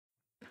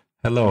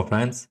Hello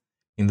friends,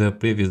 in the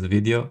previous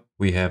video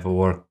we have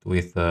worked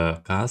with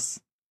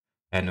cast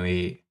and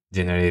we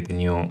generate a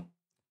new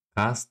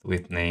cast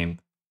with name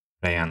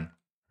Ryan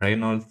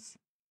Reynolds,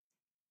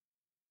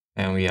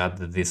 and we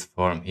added this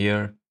form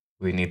here.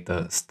 We need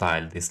to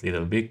style this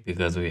little bit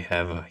because we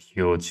have a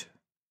huge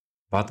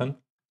button,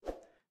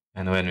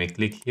 and when we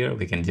click here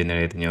we can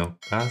generate a new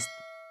cast.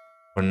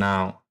 For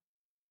now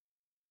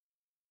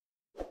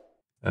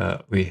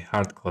we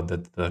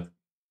hard-coded the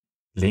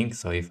link,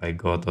 so if I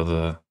go to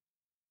the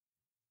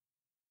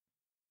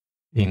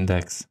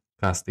index,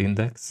 cast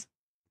index,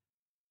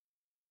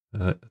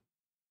 uh,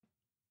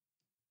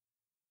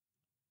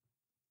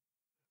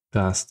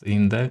 cast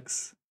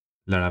index,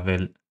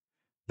 Laravel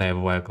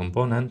Livewire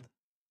component.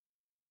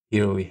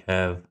 Here we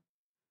have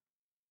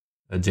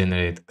a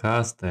generate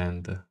cast,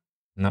 and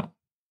no,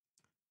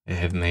 I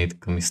have made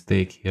a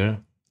mistake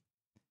here.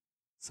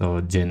 So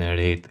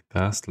generate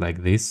cast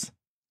like this.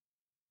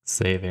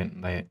 Save,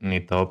 and I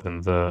need to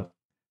open the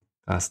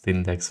cast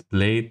index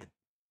blade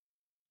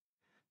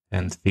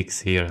and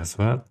fix here as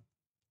well.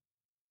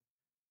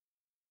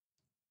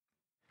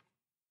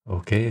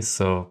 Okay,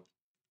 so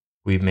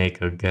we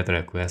make a GET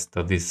request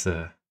to this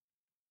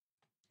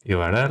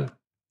URL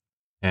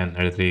and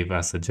retrieve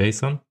as a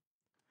JSON,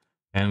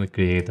 and we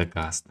create a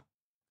cast.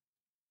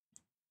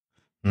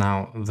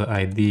 Now the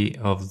ID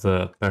of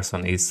the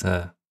person is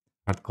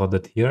hard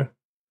coded here,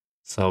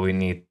 so we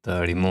need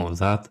to remove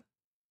that.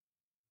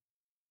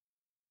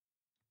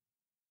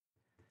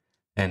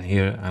 And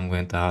here I'm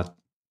going to add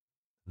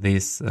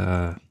this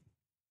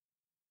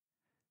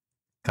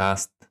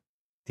cast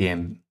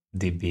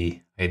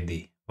TMDB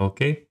ID.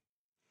 Okay,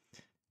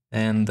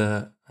 and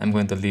I'm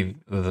going to leave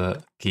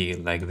the key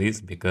like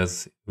this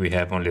because we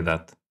have only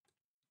that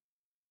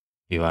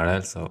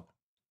URL. So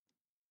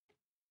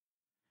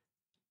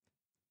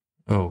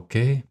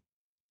okay,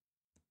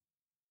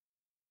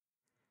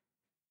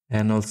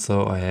 and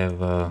also I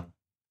have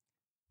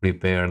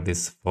prepared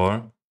this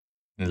form,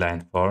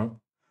 inline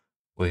form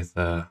with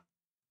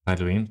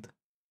Tailwind.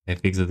 I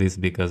fixed this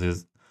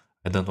because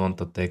I don't want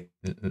to take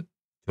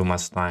too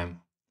much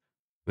time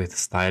with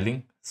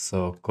styling.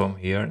 So come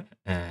here,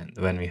 and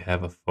when we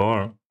have a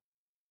form,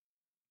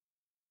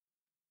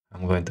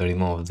 I'm going to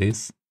remove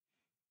this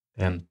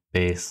and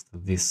paste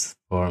this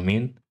form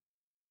in.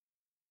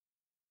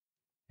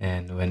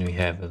 And when we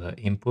have the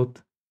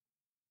input,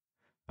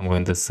 I'm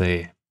going to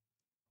say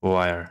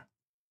wire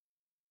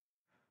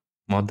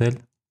model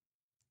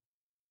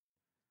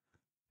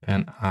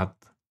and add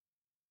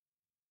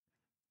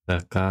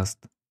the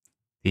cast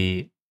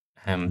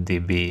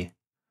tmdb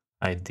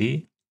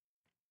ID.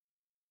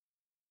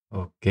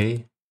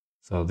 Okay,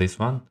 so this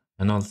one,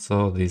 and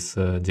also this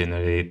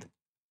generate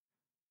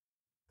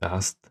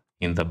cast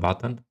in the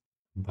button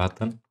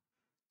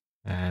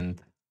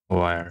and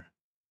wire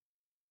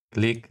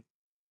click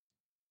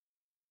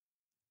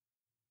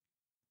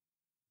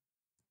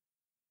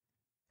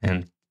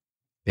and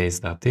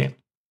paste that in.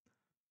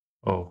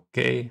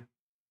 Okay,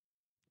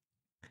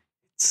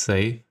 it's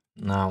safe.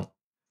 Now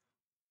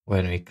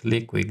when we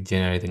click, we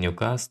generate a new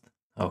cast.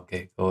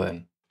 Okay, go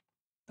and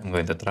I'm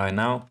going to try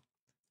now.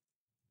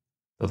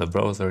 So the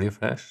browser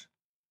refresh,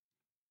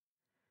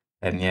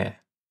 and yeah,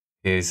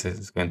 here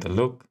it's going to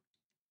look.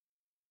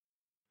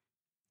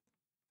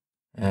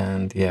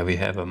 And yeah, we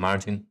have a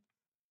margin,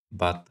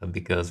 but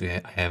because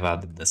I have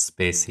added the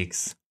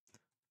SpaceX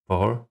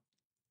 4,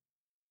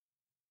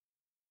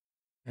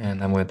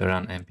 and I'm going to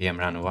run npm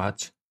run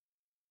watch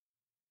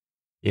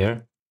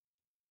here.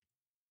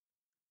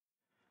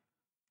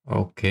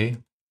 Okay,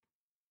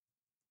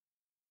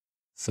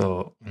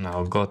 so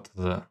now go to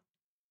the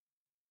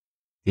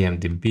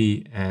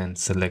TMDB and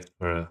select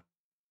for a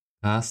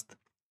cast,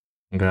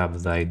 grab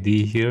the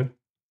ID here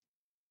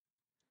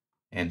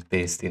and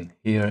paste in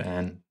here,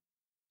 and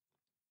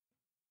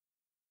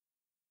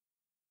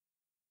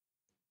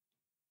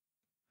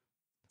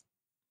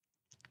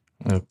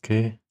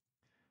okay,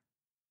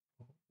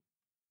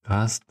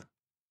 cast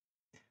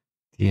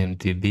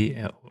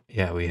TMDB.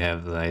 Yeah, we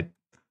have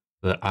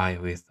the I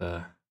with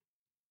the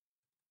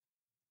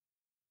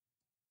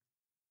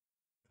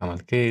camel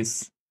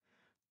case.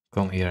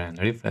 Come here and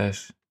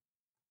refresh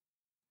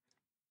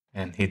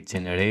and hit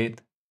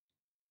generate.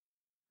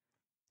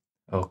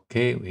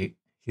 Okay, we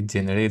hit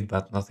generate,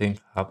 but nothing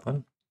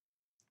happened.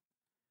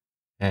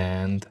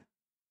 And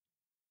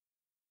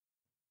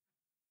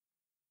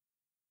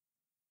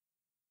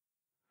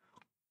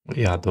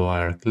we add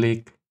wire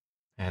click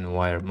and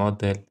wire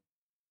model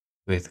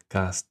with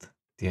cast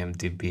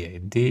tmdb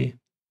ID.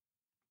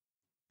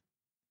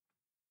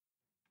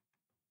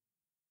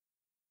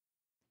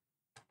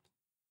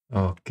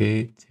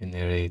 Okay,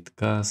 generate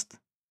cast.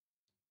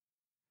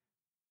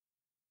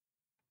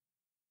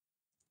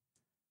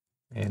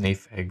 And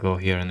if I go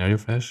here and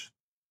refresh,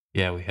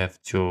 yeah, we have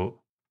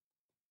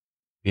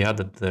we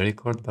added the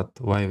record, but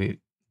why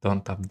we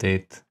don't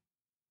update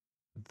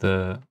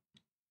the,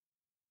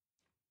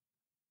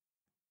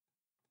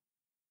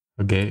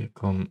 okay,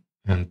 come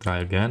and try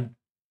again.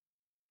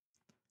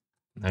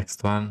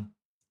 Next one.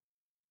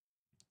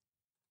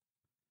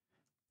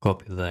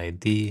 copy the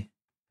ID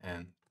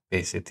and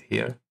paste it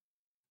here.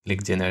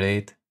 Click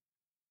generate.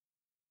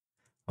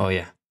 Oh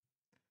yeah,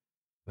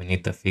 we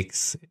need to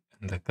fix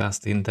the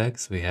cast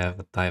index. We have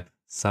a type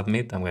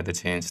submit. I'm going to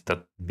change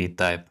that B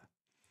type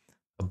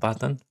a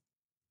button.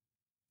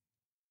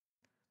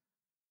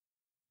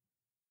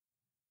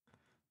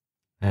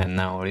 And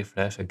now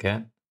refresh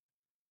again.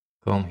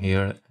 Come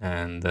here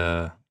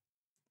and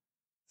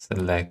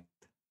select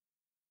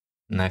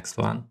next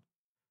one.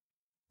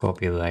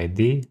 Copy the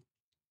ID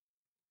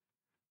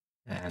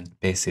and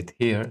paste it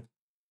here.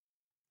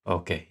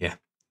 Okay, yeah.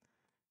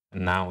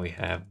 And now we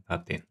have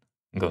that in.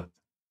 Good.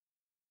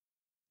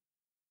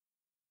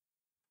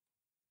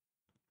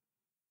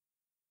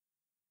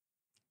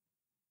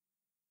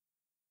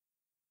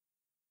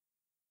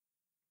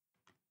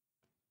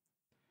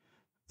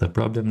 The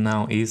problem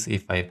now is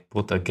if I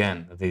put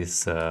again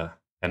this,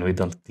 and we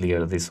don't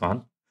clear this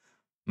one,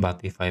 but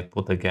if I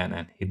put again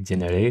and hit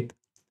generate,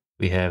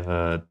 we have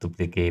a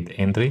duplicate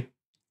entry.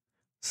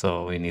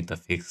 So we need to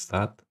fix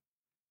that.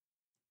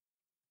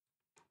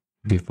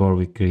 Before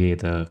we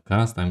create a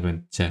cast, I'm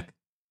going to check.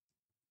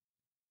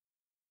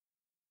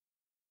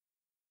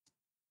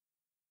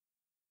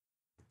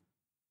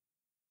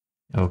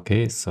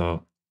 Okay,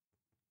 so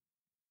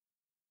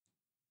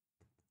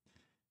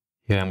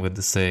here I'm going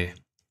to say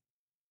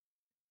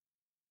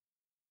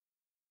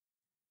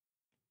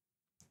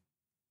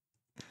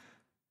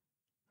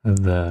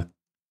the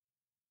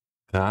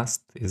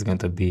cast is going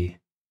to be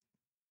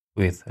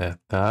with a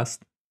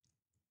cast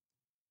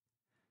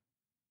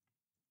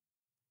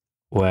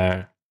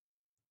where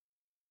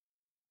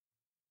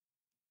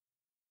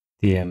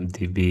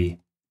TMDB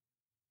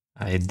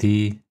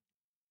ID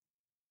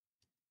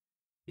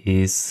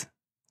is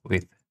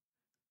with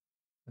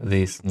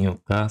this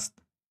new cast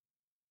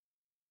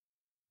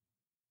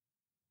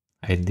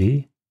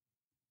ID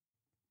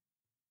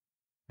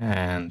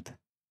and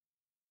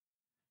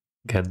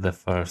get the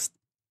first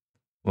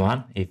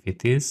one if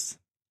it is.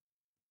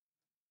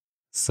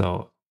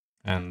 So,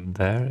 and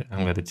there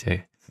I'm going to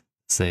check,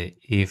 say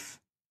if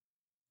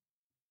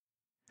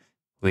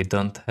we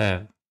don't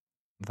have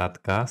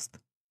that cast,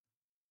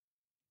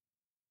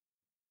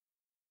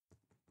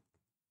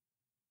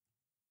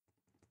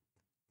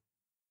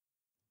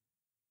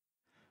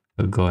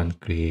 we'll go and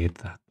create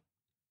that.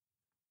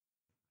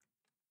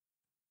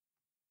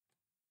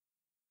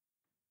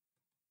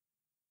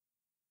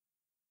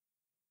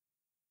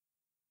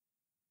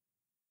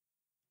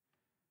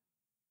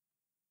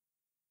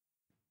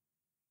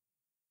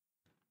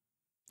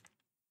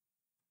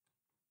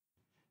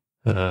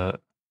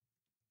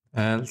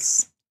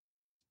 Else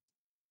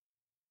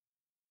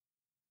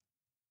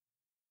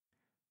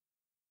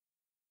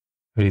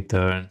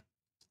return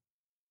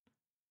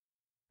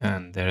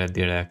and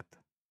redirect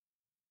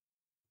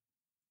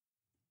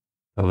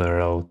to the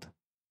road.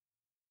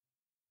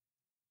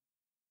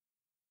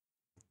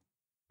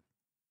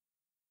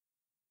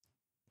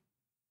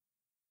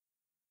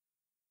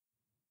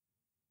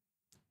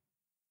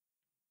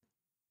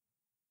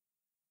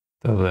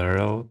 To the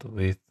road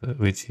with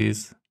which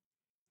is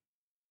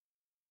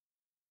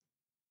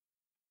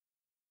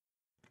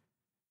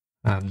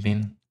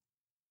admin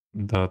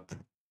dot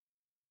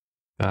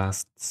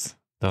casts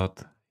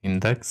dot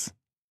index.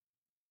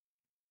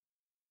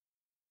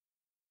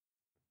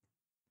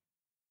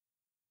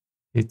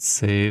 Hit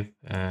save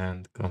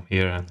and come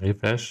here and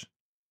refresh.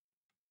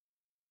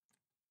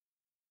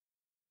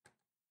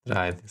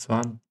 Try this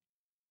one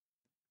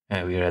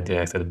and we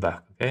redirected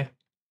back. Okay,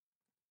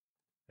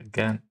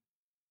 again,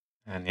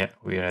 and yeah,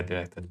 we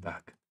redirected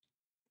back.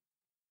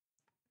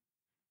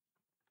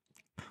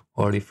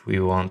 Or if we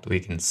want,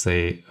 we can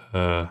say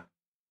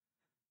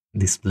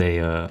display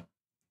a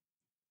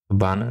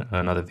banner,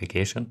 a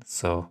notification.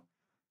 So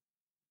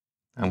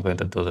I'm going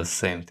to do the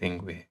same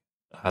thing we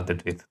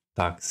added with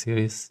tag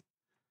series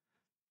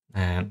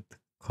and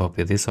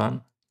copy this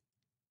one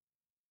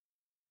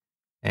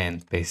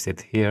and paste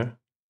it here.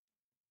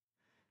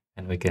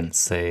 And we can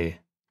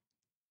say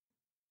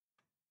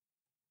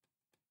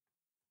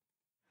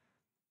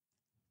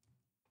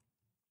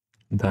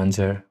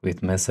danger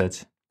with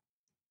message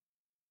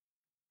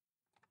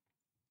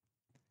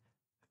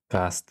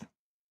cast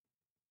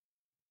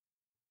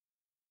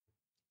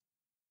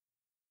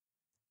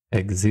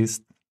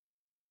exist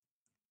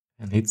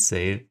and hit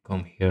save,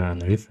 come here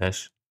and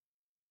refresh.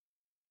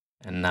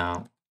 And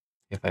now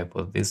if I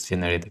put this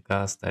generate a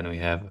cast and we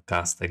have a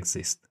cast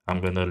exist.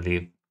 I'm going to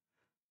leave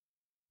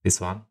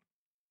this one.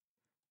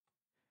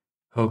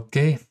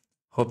 Okay,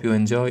 hope you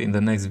enjoy. In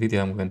the next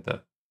video I'm going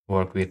to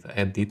work with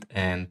edit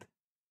and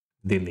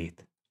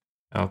delete.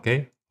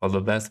 Okay, all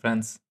the best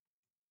friends.